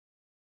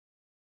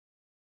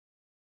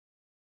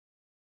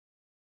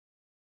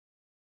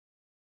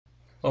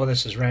Hello,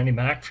 this is Randy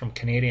Mack from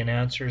Canadian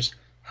Answers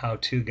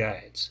How-To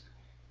Guides.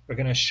 We're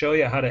going to show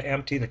you how to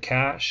empty the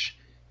cache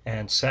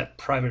and set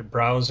private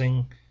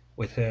browsing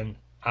within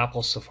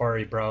Apple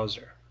Safari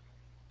browser.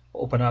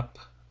 Open up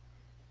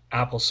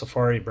Apple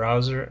Safari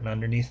browser and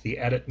underneath the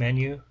Edit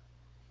menu,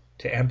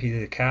 to empty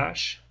the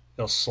cache,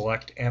 you'll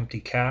select Empty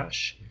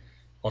Cache.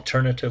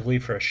 Alternatively,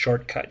 for a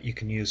shortcut, you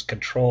can use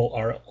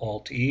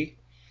Control-Alt-E.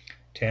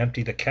 To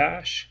empty the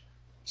cache,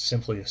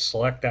 simply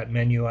select that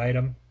menu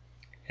item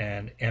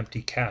and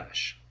empty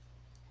cache.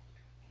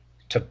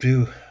 To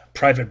do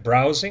private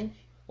browsing,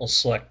 we'll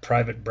select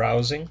Private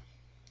Browsing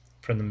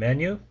from the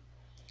menu.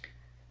 It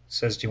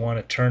says, do you want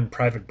to turn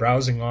private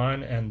browsing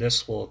on? And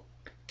this will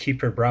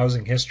keep your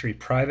browsing history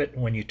private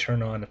when you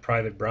turn on the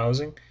private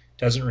browsing. It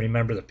doesn't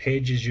remember the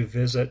pages you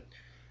visit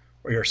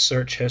or your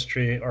search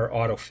history or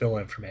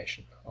autofill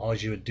information. All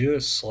you would do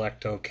is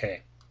select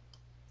OK.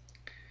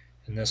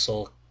 And this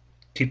will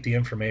keep the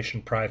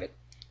information private.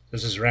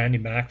 This is Randy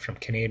Mack from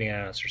Canadian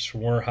Answers. For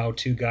more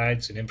how-to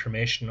guides and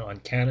information on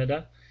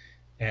Canada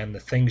and the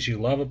things you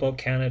love about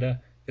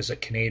Canada,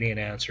 visit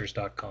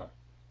CanadianAnswers.com.